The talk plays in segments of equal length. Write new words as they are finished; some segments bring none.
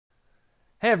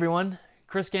Hey everyone,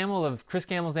 Chris Gamble of Chris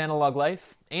Gamble's Analog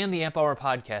Life and the Amp Hour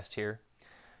podcast here.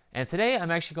 And today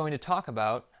I'm actually going to talk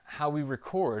about how we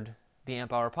record the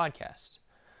Amp Hour podcast.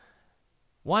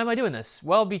 Why am I doing this?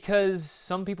 Well, because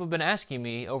some people have been asking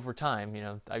me over time.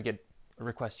 I get a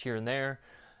request here and there.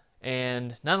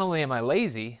 And not only am I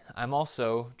lazy, I'm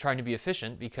also trying to be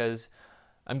efficient because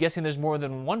I'm guessing there's more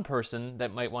than one person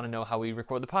that might want to know how we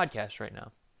record the podcast right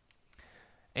now.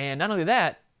 And not only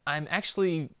that, I'm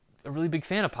actually a really big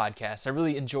fan of podcasts. I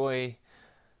really enjoy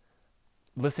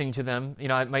listening to them.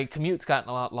 My commute's gotten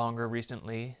a lot longer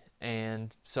recently,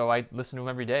 and so I listen to them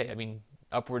every day. I mean,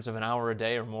 upwards of an hour a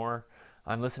day or more.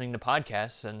 I'm listening to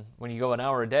podcasts, and when you go an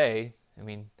hour a day,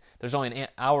 there's only an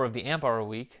hour of the Amp Hour a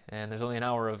week, and there's only an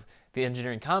hour of the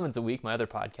Engineering Commons a week, my other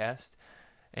podcast.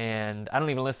 And I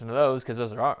don't even listen to those because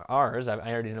those are ours. I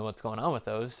already know what's going on with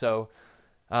those. So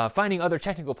finding other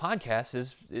technical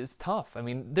podcasts is tough. I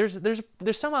mean, there's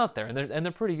some out there, and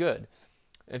they're pretty good.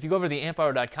 If you go over to the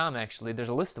amphour.com, actually, there's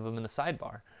a list of them in the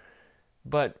sidebar.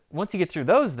 But once you get through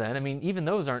those, then, even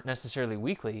those aren't necessarily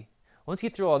weekly. Once you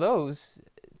get through all those,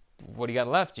 what do you got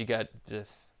left? You got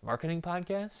just marketing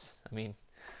podcasts.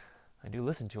 I do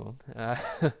listen to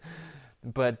them.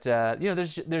 But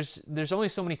there's only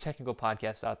so many technical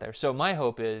podcasts out there. So my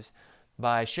hope is,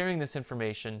 by sharing this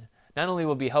information, not only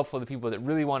will it be helpful to people that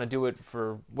really want to do it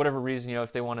for whatever reason,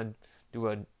 if they want to do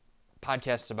a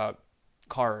podcast about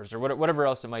cars or whatever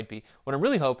else it might be. What I'm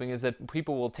really hoping is that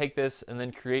people will take this and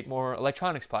then create more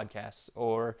electronics podcasts,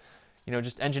 or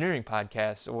just engineering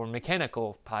podcasts, or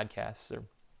mechanical podcasts, or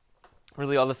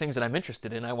really all the things that I'm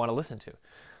interested in, I want to listen to.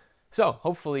 So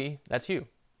hopefully that's you.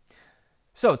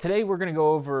 So today we're going to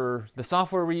go over the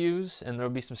software we use, and there'll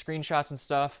be some screenshots and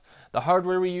stuff. The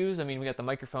hardware we use, we got the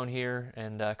microphone here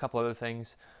and a couple other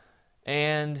things.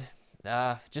 And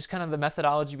just kind of the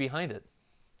methodology behind it.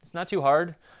 It's not too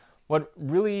hard. What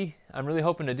I'm really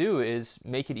hoping to do is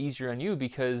make it easier on you,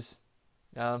 because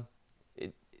one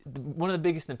of the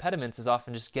biggest impediments is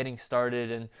often just getting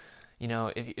started. And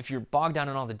if you're bogged down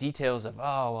in all the details of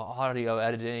audio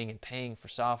editing and paying for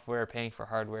software, paying for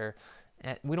hardware,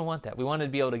 we don't want that. We want to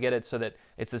be able to get it so that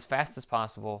it's as fast as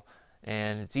possible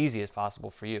and it's easy as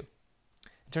possible for you.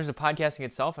 In terms of podcasting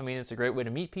itself, it's a great way to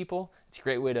meet people. It's a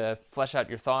great way to flesh out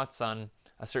your thoughts on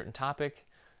a certain topic.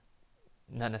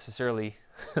 Not necessarily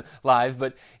live,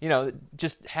 but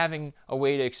just having a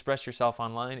way to express yourself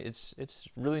online, it's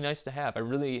really nice to have. I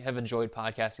really have enjoyed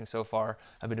podcasting so far.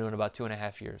 I've been doing it about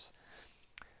 2.5 years.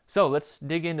 So let's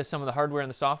dig into some of the hardware and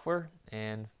the software,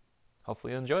 and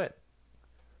hopefully you'll enjoy it.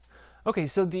 Okay,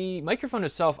 so the microphone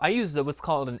itself, I use what's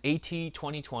called an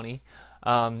AT2020.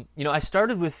 I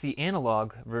started with the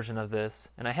analog version of this,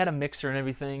 and I had a mixer and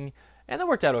everything, and that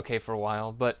worked out okay for a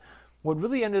while. But what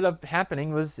really ended up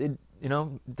happening was,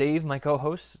 Dave, my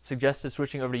co-host, suggested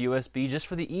switching over to USB just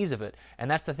for the ease of it, and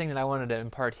that's the thing that I wanted to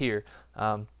impart here.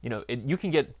 You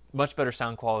can get much better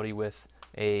sound quality with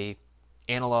a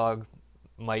analog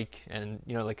mic, and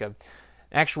like a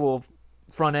actual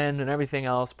front end and everything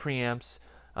else, preamps.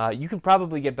 You can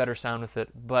probably get better sound with it,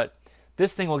 but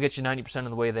this thing will get you 90% of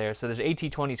the way there. So there's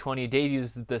AT2020. Dave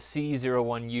uses the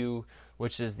C01U,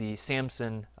 which is the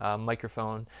Samson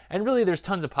microphone. And really, there's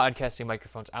tons of podcasting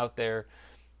microphones out there.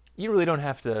 You really don't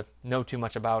have to know too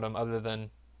much about them, other than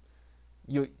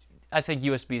I think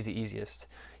USB is the easiest.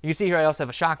 You can see here I also have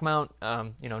a shock mount,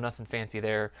 nothing fancy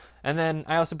there. And then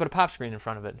I also put a pop screen in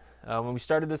front of it. When we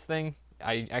started this thing,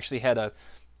 I actually had a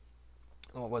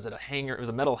hanger? It was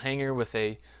a metal hanger with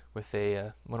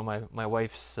one of my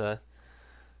wife's what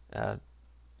are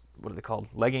they called,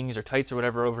 leggings or tights or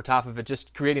whatever, over top of it,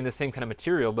 just creating the same kind of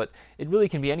material. But it really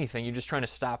can be anything. You're just trying to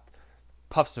stop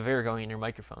puffs of air going in your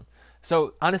microphone.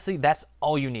 So honestly, that's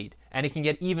all you need, and it can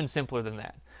get even simpler than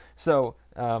that. So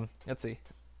let's see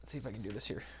if I can do this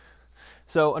here.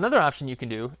 So another option you can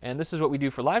do, and this is what we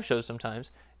do for live shows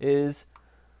sometimes, is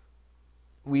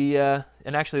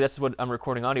and actually that's what I'm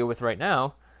recording audio with right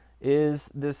now, is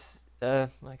this, I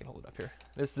can hold it up here.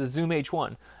 This is the Zoom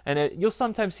H1. And you'll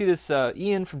sometimes see this,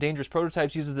 Ian from Dangerous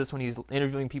Prototypes uses this when he's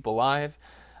interviewing people live.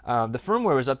 The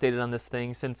firmware was updated on this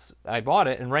thing since I bought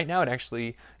it, and right now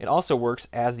it also works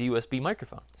as a USB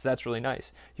microphone. So that's really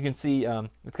nice. You can see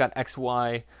it's got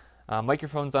XY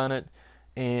microphones on it,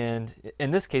 and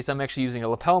in this case I'm actually using a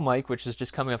lapel mic, which is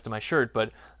just coming up to my shirt,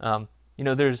 but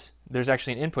there's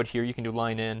actually an input here. You can do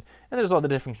line in, and there's all the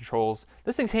different controls.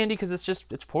 This thing's handy because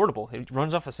it's portable. It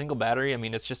runs off a single battery.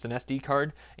 It's just an SD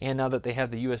card, and now that they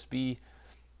have the USB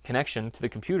connection to the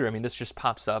computer, this just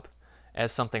pops up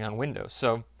as something on Windows.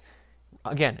 So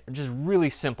Again, just really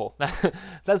simple.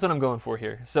 That's what I'm going for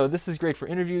here. So this is great for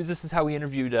interviews. This is how we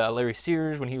interviewed Larry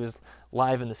Sears when he was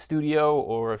live in the studio,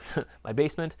 or my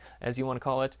basement, as you want to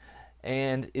call it.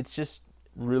 And it's just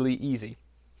really easy.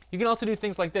 You can also do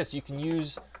things like this. You can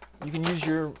use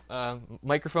your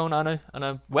microphone on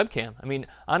a webcam. I mean,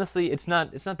 honestly, it's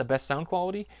not the best sound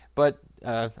quality, but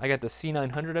I got the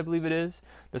C900, I believe it is.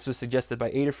 This was suggested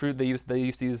by Adafruit. They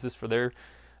used to use this for their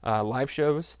live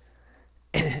shows,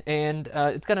 and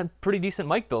it's got a pretty decent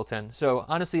mic built in. So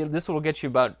honestly, this will get you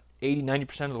about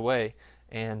 80-90% of the way,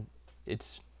 and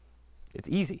it's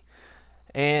easy.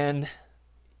 And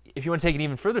if you want to take an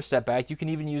even further step back, you can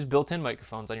even use built-in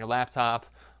microphones on your laptop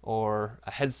or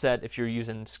a headset if you're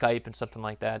using Skype and something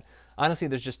like that. Honestly,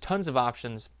 there's just tons of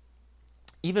options.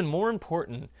 Even more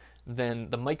important than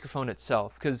the microphone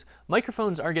itself, because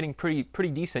microphones are getting pretty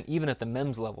decent even at the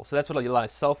MEMS level. So that's what a lot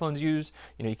of cell phones use.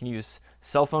 You can use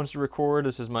cell phones to record.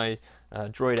 This is my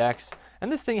Droid X,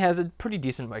 and this thing has a pretty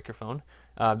decent microphone.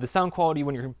 The sound quality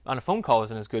when you're on a phone call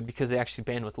isn't as good because they actually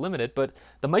bandwidth limit it, but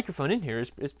the microphone in here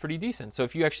is pretty decent. So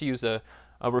if you actually use a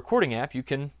recording app, you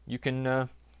can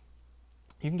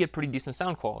get pretty decent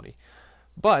sound quality.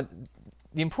 But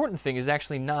the important thing is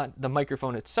actually not the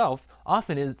microphone itself.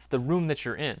 Often it's the room that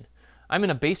you're in. I'm in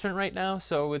a basement right now,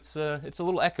 so it's a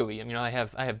little echoey. I mean, I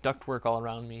have ductwork all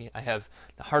around me. I have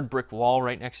the hard brick wall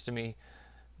right next to me.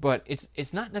 But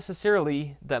it's not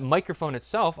necessarily the microphone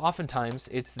itself. Oftentimes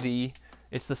it's the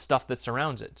stuff that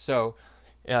surrounds it. So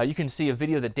you can see a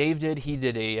video that Dave did. He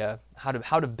did a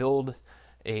how to build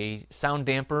a sound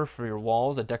damper for your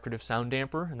walls, a decorative sound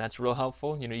damper, and that's real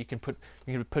helpful. You can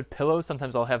put pillows.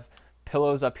 Sometimes I'll have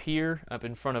pillows up here, up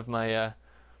in front of my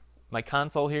my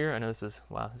console here. I know this is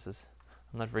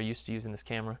I'm not very used to using this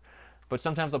camera, but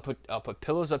sometimes I'll put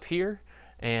pillows up here,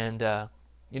 and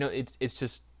it's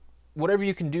just whatever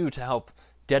you can do to help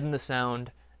deaden the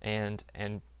sound and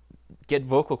get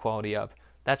vocal quality up.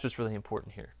 That's what's really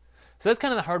important here. So that's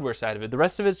kind of the hardware side of it. The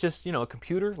rest of it's just a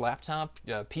computer, laptop,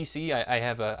 PC. I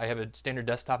have a standard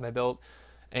desktop I built,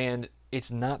 and it's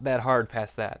not that hard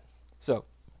past that. So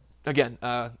again,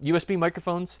 USB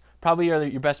microphones probably are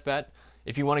your best bet.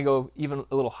 If you want to go even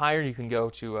a little higher, you can go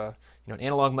to an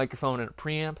analog microphone and a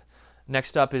preamp.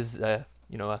 Next up is a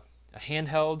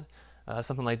handheld,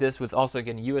 something like this with also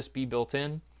again USB built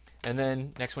in. And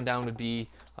then next one down would be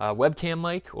a webcam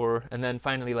mic, and then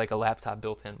finally like a laptop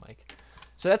built-in mic.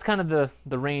 So that's kind of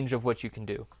the range of what you can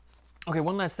do. Okay,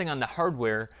 one last thing on the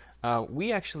hardware.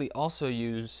 We actually also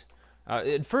use,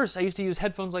 at first I used to use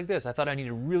headphones like this. I thought I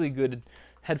needed really good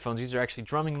headphones. These are actually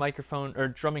drumming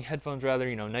headphones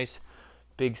rather, nice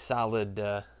big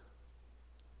solid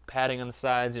padding on the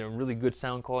sides, really good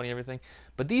sound quality and everything.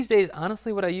 But these days,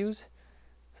 honestly, what I use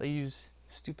is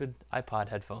stupid iPod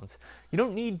headphones. You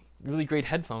don't need really great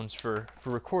headphones for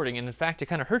recording, and in fact it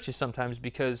kind of hurts you sometimes,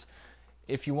 because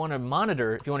if you want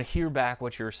to hear back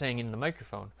what you're saying in the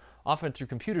microphone, often through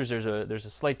computers there's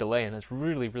a slight delay, and it's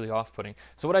really off-putting.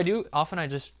 So what I do, often I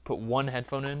just put one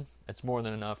headphone in. It's more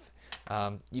than enough.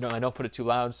 I don't put it too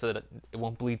loud so that it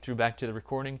won't bleed through back to the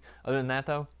recording. Other than that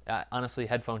though, honestly,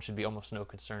 headphones should be almost no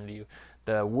concern to you.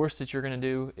 The worst that you're going to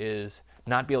do is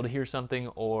not be able to hear something,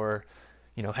 or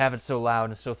have it so loud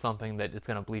and so thumping that it's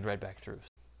going to bleed right back through.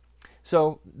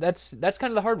 So that's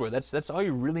kind of the hardware. That's all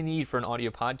you really need for an audio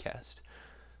podcast.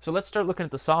 So let's start looking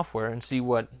at the software and see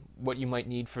what you might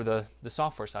need for the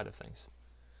software side of things.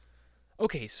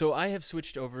 Okay, so I have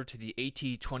switched over to the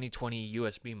AT2020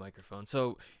 USB microphone.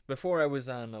 So before I was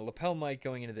on a lapel mic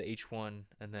going into the H1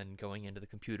 and then going into the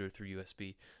computer through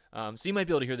USB. So you might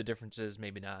be able to hear the differences,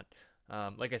 maybe not.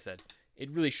 Like I said, it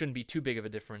really shouldn't be too big of a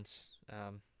difference.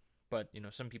 But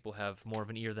some people have more of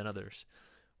an ear than others.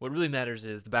 What really matters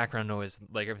is the background noise,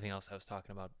 like everything else I was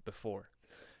talking about before.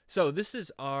 So this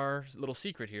is our little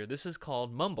secret here. This is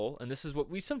called Mumble, and this is what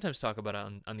we sometimes talk about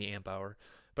on the Amp Hour.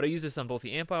 But I use this on both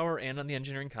the Amp Hour and on the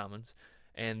Engineering Commons,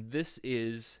 and this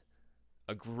is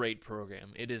a great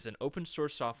program. It is an open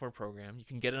source software program. You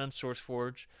can get it on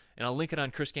SourceForge, and I'll link it on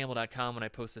chrisgamble.com when I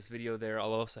post this video there.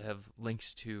 I'll also have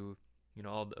links to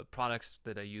all the products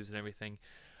that I use and everything.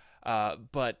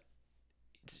 But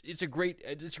it's a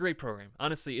great program.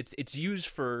 Honestly, it's used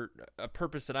for a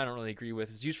purpose that I don't really agree with.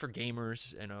 It's used for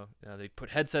gamers. They put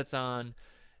headsets on,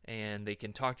 and they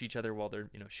can talk to each other while they're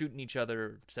shooting each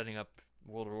other, setting up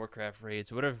World of Warcraft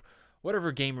raids, whatever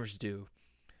gamers do.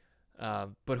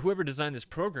 But whoever designed this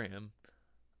program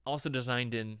also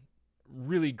designed in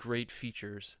really great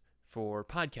features for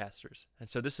podcasters. And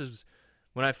so this is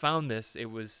when I found this, it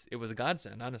was a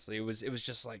godsend. Honestly, it was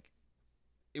just like,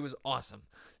 it was awesome.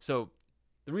 So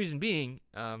the reason being,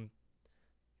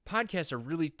 podcasts are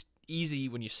really easy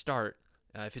when you start.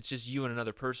 If it's just you and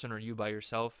another person or you by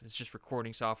yourself, it's just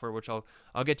recording software, which I'll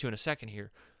get to in a second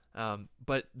here.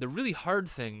 But the really hard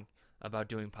thing about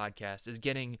doing podcasts is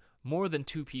getting more than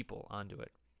 2 people onto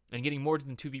it, and getting more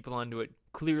than 2 people onto it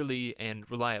clearly and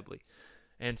reliably.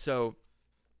 And so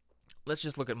let's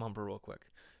just look at Mumble real quick.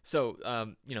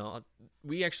 So,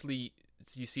 we actually,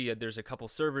 you see there's a couple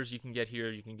servers you can get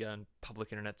here. You can get on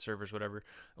public internet servers, whatever.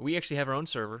 We actually have our own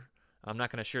server. I'm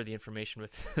not going to share the information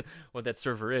with what that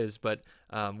server is, but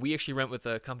we actually rent with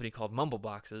a company called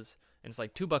Mumbleboxes, and it's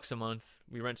like $2 a month.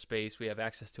 We rent space. We have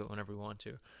access to it whenever we want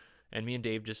to. And me and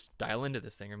Dave just dial into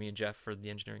this thing, or me and Jeff for the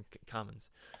engineering commons.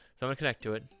 So I'm going to connect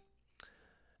to it.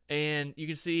 And you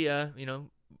can see,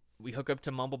 we hook up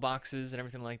to Mumbleboxes and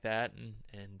everything like that.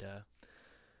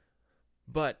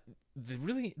 But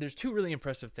there's 2 really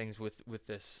impressive things with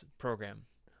this program.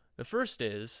 The first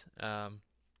is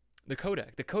the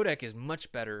codec. The codec is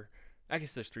much better. I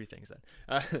guess there's 3 things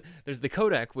then. There's the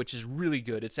codec, which is really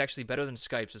good. It's actually better than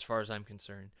Skype's as far as I'm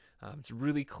concerned. It's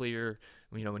really clear.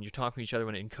 When you're talking to each other,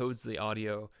 when it encodes the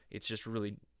audio, it's just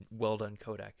really well done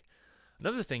codec.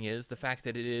 Another thing is the fact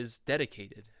that it is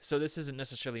dedicated. So this isn't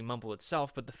necessarily Mumble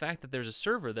itself, but the fact that there's a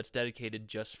server that's dedicated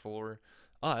just for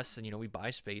us, and we buy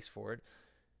space for it.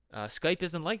 Skype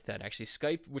isn't like that, actually.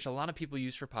 Skype, which a lot of people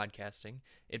use for podcasting,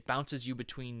 it bounces you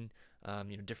between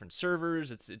different servers.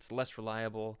 It's less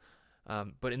reliable.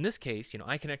 But in this case,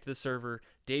 I connect to the server,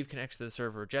 Dave connects to the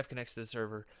server, Jeff connects to the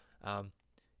server.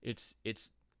 It's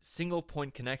single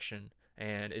point connection,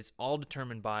 and it's all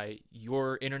determined by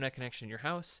your internet connection in your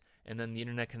house, and then the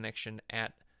internet connection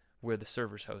at where the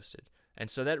server's hosted.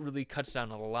 And so that really cuts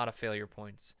down on a lot of failure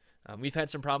points. We've had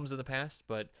some problems in the past,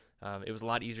 but it was a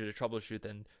lot easier to troubleshoot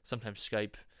than sometimes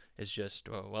Skype is just,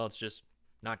 it's just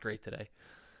not great today.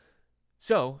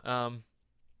 So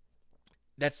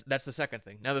that's the second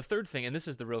thing. Now the third thing, and this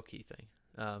is the real key thing.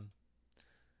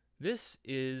 This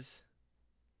is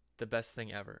the best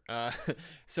thing ever.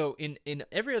 So in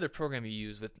every other program you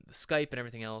use with Skype and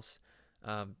everything else,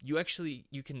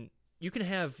 you can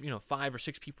have 5 or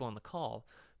 6 people on the call,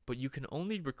 but you can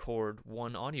only record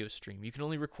one audio stream. You can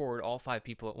only record all 5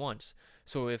 people at once.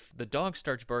 So if the dog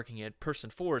starts barking at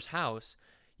person 4's house,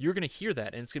 you're going to hear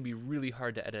that, and it's going to be really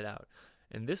hard to edit out.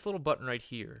 And this little button right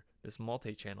here, this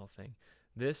multi-channel thing,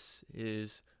 this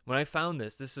is, when I found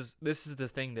this is the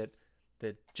thing that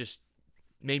just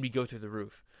made me go through the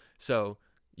roof. So,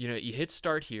 you hit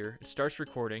start here, it starts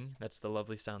recording, that's the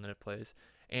lovely sound that it plays,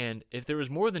 and if there was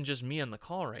more than just me on the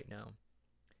call right now,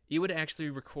 it would actually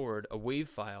record a WAV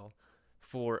file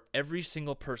for every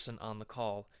single person on the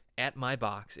call at my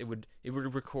box. It would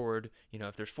record,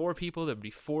 if there's 4 people, there would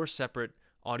be 4 separate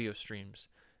audio streams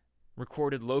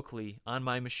recorded locally on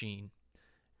my machine,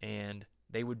 and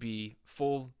they would be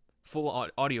full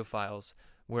audio files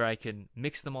where I could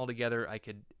mix them all together. I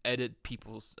could edit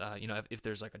people's, if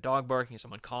there's like a dog barking,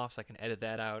 someone coughs, I can edit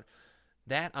that out.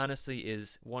 That honestly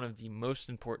is one of the most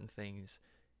important things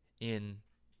in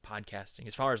podcasting,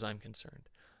 as far as I'm concerned.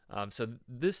 So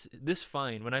this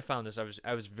find, when I found this,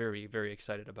 I was very, very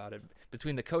excited about it.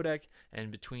 Between the codec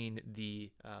and between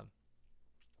the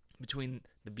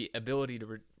ability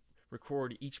to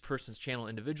record each person's channel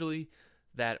individually,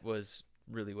 that was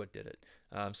really what did it.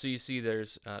 So you see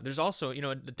there's also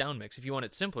a down mix. If you want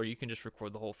it simpler, you can just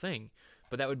record the whole thing,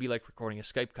 but that would be like recording a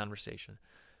Skype conversation.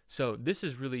 So this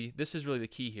is really the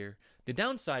key here. The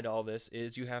downside to all this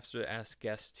is you have to ask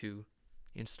guests to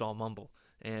install Mumble,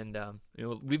 and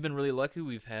we've been really lucky.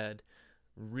 We've had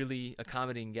really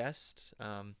accommodating guests.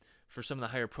 For some of the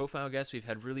higher profile guests, we've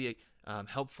had really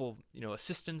helpful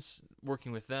assistants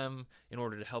working with them in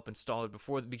order to help install it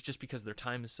just because their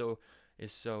time is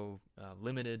so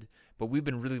limited. But we've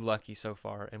been really lucky so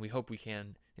far, and we hope we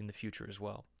can in the future as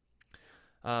well.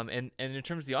 And in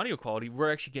terms of the audio quality,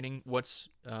 we're actually getting what's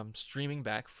streaming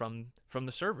back from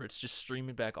the server. It's just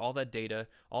streaming back all that data.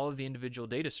 All of the individual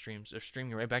data streams are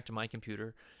streaming right back to my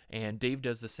computer, and Dave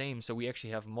does the same. So we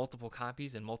actually have multiple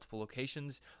copies in multiple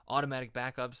locations, automatic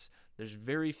backups. There's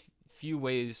very few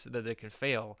ways that they can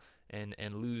fail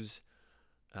and lose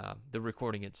the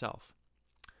recording itself.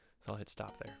 So I'll hit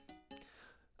stop there.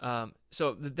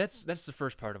 So that's the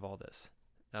first part of all this,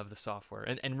 of the software,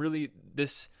 and really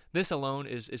this alone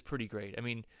is pretty great. I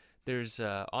mean, there's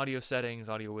audio settings,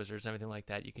 audio wizards, everything like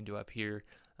that you can do up here.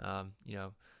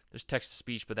 There's text to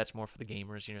speech, but that's more for the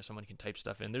gamers. Someone can type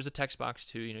stuff in. There's a text box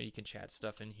too. You can chat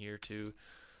stuff in here too.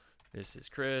 This is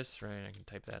Chris, right? I can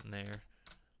type that in there.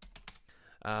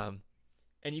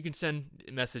 And you can send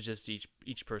messages to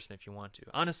each person if you want to.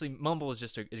 Honestly, Mumble is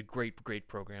just a great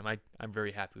program. I'm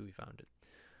very happy we found it.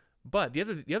 But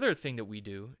the other thing that we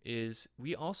do is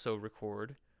we also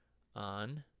record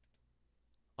on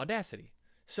Audacity.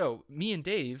 So me and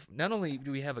Dave, not only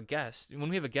do we have a guest, when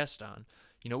we have a guest on,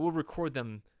 we'll record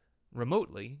them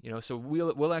remotely, so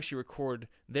we'll actually record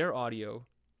their audio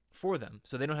for them.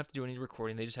 So they don't have to do any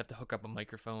recording. They just have to hook up a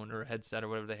microphone or a headset or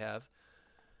whatever they have.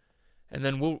 And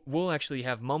then we'll actually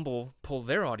have Mumble pull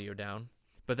their audio down,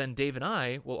 but then Dave and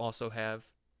I will also have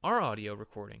our audio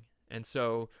recording. And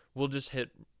so we'll just hit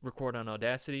record on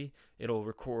Audacity. It'll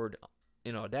record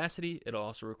in Audacity. It'll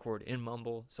also record in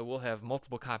Mumble. So we'll have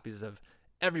multiple copies of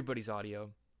everybody's audio,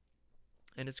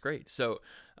 and it's great. So,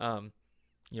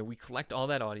 we collect all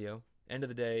that audio. End of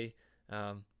the day,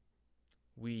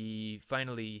 we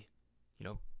finally,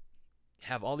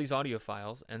 have all these audio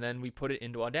files, and then we put it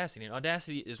into Audacity. And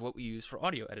Audacity is what we use for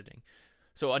audio editing.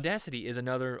 So Audacity is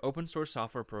another open source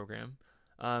software program.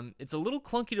 It's a little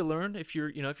clunky to learn if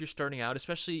you're starting out,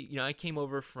 especially, I came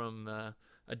over from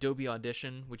Adobe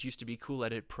Audition, which used to be Cool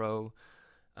Edit Pro.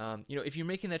 If you're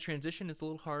making that transition, it's a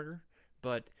little harder,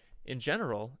 but in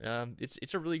general,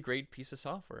 it's a really great piece of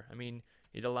software. I mean,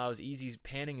 it allows easy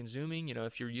panning and zooming.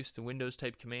 If you're used to Windows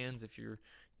type commands, if you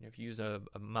use a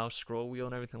mouse scroll wheel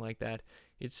and everything like that,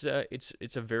 it's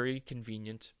a very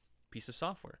convenient piece of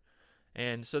software.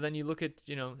 And so then you look at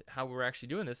how we're actually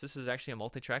doing this. This is actually a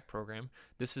multi-track program.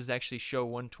 This is actually show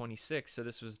 126. So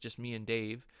this was just me and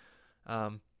Dave.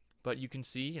 But you can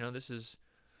see, this is,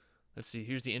 let's see,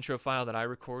 here's the intro file that I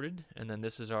recorded, and then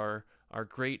this is our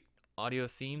great audio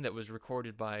theme that was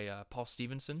recorded by Paul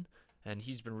Stevenson, and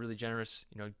he's been really generous,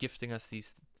 gifting us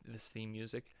this theme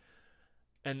music.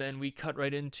 And then we cut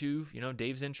right into,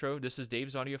 Dave's intro. This is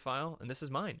Dave's audio file, and this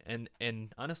is mine.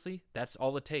 And honestly, that's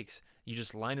all it takes. You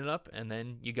just line it up, and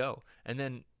then you go. And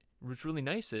then what's really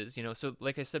nice is, so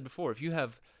like I said before, if you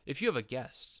have a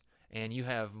guest and you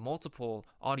have multiple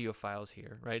audio files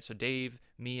here, right? So Dave,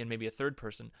 me, and maybe a third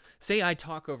person. Say I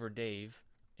talk over Dave,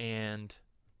 and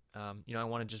I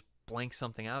want to just blank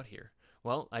something out here.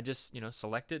 Well, I just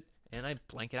select it and I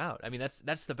blank it out. I mean,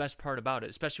 that's the best part about it,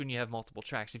 especially when you have multiple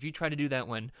tracks. If you try to do that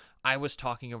when I was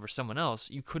talking over someone else,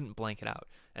 you couldn't blank it out.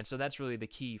 And so that's really the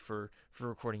key for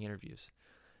recording interviews.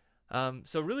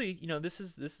 So really, this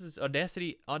is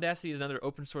Audacity. Audacity is another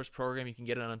open source program. You can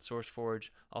get it on SourceForge.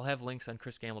 I'll have links on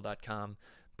chrisgamble.com.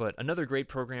 But another great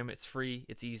program. It's free.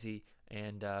 It's easy.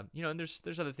 And and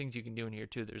there's other things you can do in here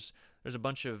too. There's a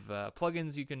bunch of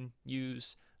plugins you can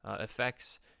use,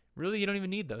 effects. Really, you don't even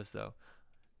need those though.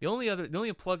 The only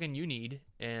plugin you need,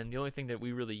 and the only thing that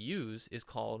we really use, is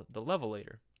called the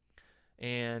Levelator.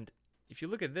 And if you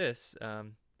look at this,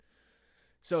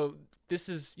 so this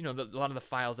is a lot of the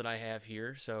files that I have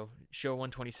here. So show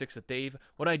 126 with Dave.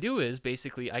 What I do is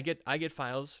basically I get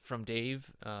files from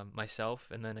Dave, myself,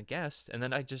 and then a guest, and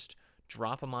then I just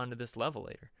drop them onto this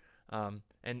Levelator. And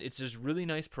it's this really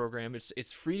nice program.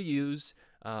 It's free to use.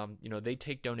 They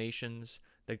take donations.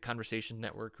 The Conversation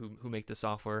Network, who make the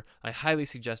software, I highly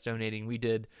suggest donating. We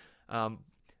did. And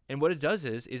what it does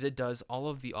is it does all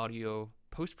of the audio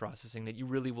post-processing that you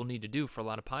really will need to do for a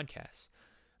lot of podcasts.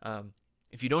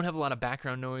 If you don't have a lot of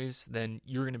background noise, then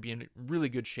you're going to be in really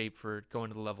good shape for going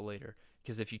to the Levelator.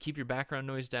 Because if you keep your background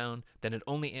noise down, then it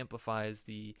only amplifies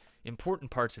the important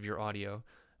parts of your audio.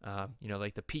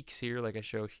 Like the peaks here, like I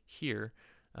show here.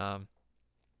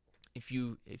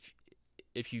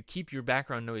 If you keep your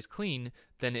background noise clean,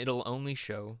 then it'll only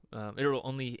show, it'll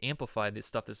only amplify the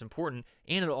stuff that's important,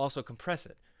 and it'll also compress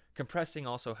it. Compressing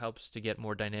also helps to get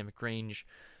more dynamic range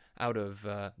out of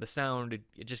the sound.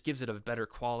 It just gives it a better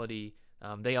quality.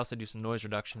 They also do some noise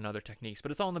reduction and other techniques,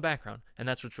 but it's all in the background, and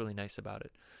that's what's really nice about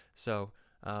it. So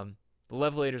the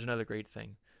Levelator is another great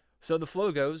thing. So the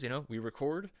flow goes, we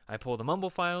record, I pull the Mumble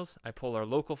files, I pull our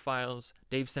local files,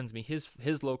 Dave sends me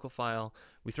his local file,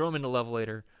 we throw them into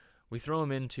Levelator, we throw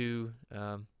them into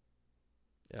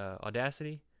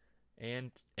Audacity,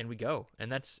 and we go,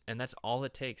 and that's all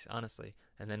it takes, honestly.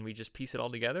 And then we just piece it all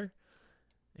together,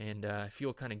 and I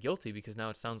feel kind of guilty because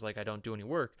now it sounds like I don't do any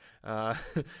work,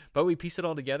 but we piece it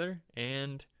all together,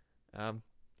 and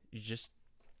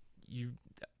you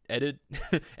edit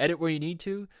edit where you need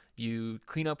to, you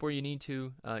clean up where you need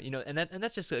to, and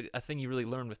that's just a thing you really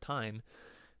learn with time.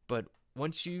 But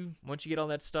once you get all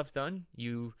that stuff done,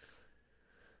 you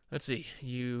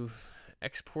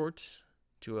export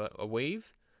to a WAV,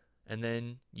 and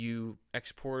then you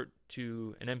export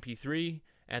to an MP3,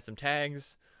 add some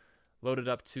tags, load it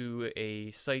up to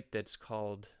a site that's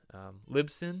called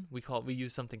Libsyn. We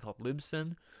use something called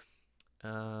Libsyn.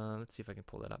 Let's see if I can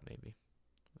pull that up maybe.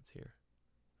 Let's hear.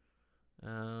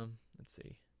 Let's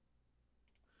see.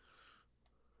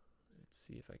 Let's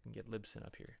see if I can get Libsyn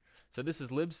up here. So this is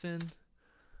Libsyn,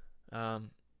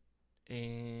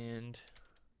 and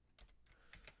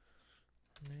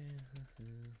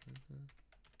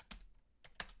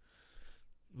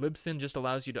Libsyn just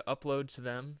allows you to upload to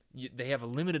them. They have a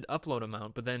limited upload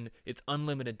amount, but then it's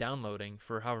unlimited downloading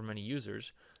for however many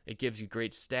users. It gives you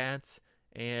great stats,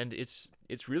 and it's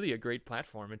really a great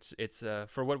platform. It's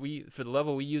for the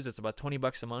level we use, it's about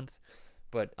 $20 a month,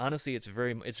 but honestly, it's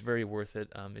very worth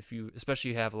it. If you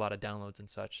especially have a lot of downloads and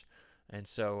such, and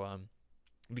so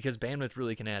because bandwidth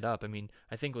really can add up. I mean,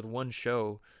 I think with one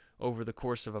show over the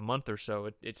course of a month or so,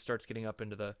 it starts getting up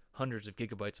into the hundreds of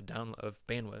gigabytes of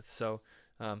bandwidth. So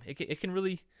it can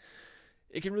really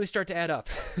start to add up.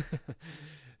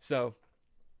 So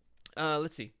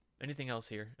let's see, anything else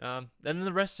here? And then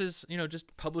the rest is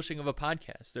just publishing of a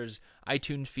podcast. There's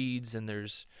iTunes feeds and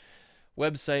there's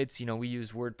websites. We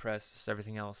use WordPress,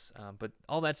 everything else. But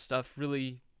all that stuff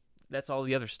really, that's all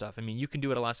the other stuff. I mean, you can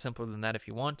do it a lot simpler than that if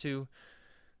you want to.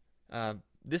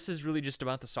 This is really just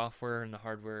about the software and the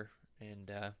hardware and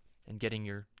getting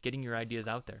your ideas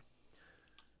out there.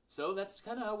 So that's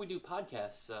kind of how we do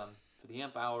podcasts for the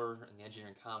Amp Hour and the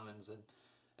Engineering Commons and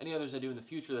any others I do in the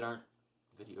future that aren't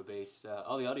video based.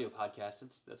 All the audio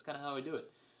podcasts, that's kind of how I do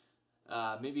it.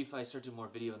 Maybe if I start doing more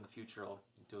video in the future, I'll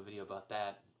do a video about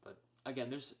that. But again,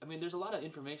 there's a lot of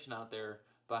information out there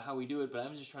about how we do it, but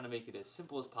I'm just trying to make it as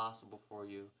simple as possible for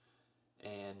you,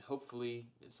 and hopefully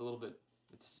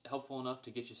it's helpful enough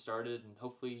to get you started, and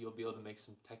hopefully you'll be able to make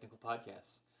some technical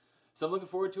podcasts. So I'm looking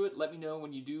forward to it. Let me know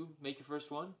when you do make your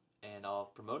first one, and I'll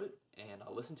promote it, and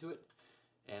I'll listen to it,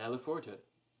 and I look forward to it.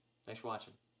 Thanks for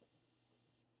watching.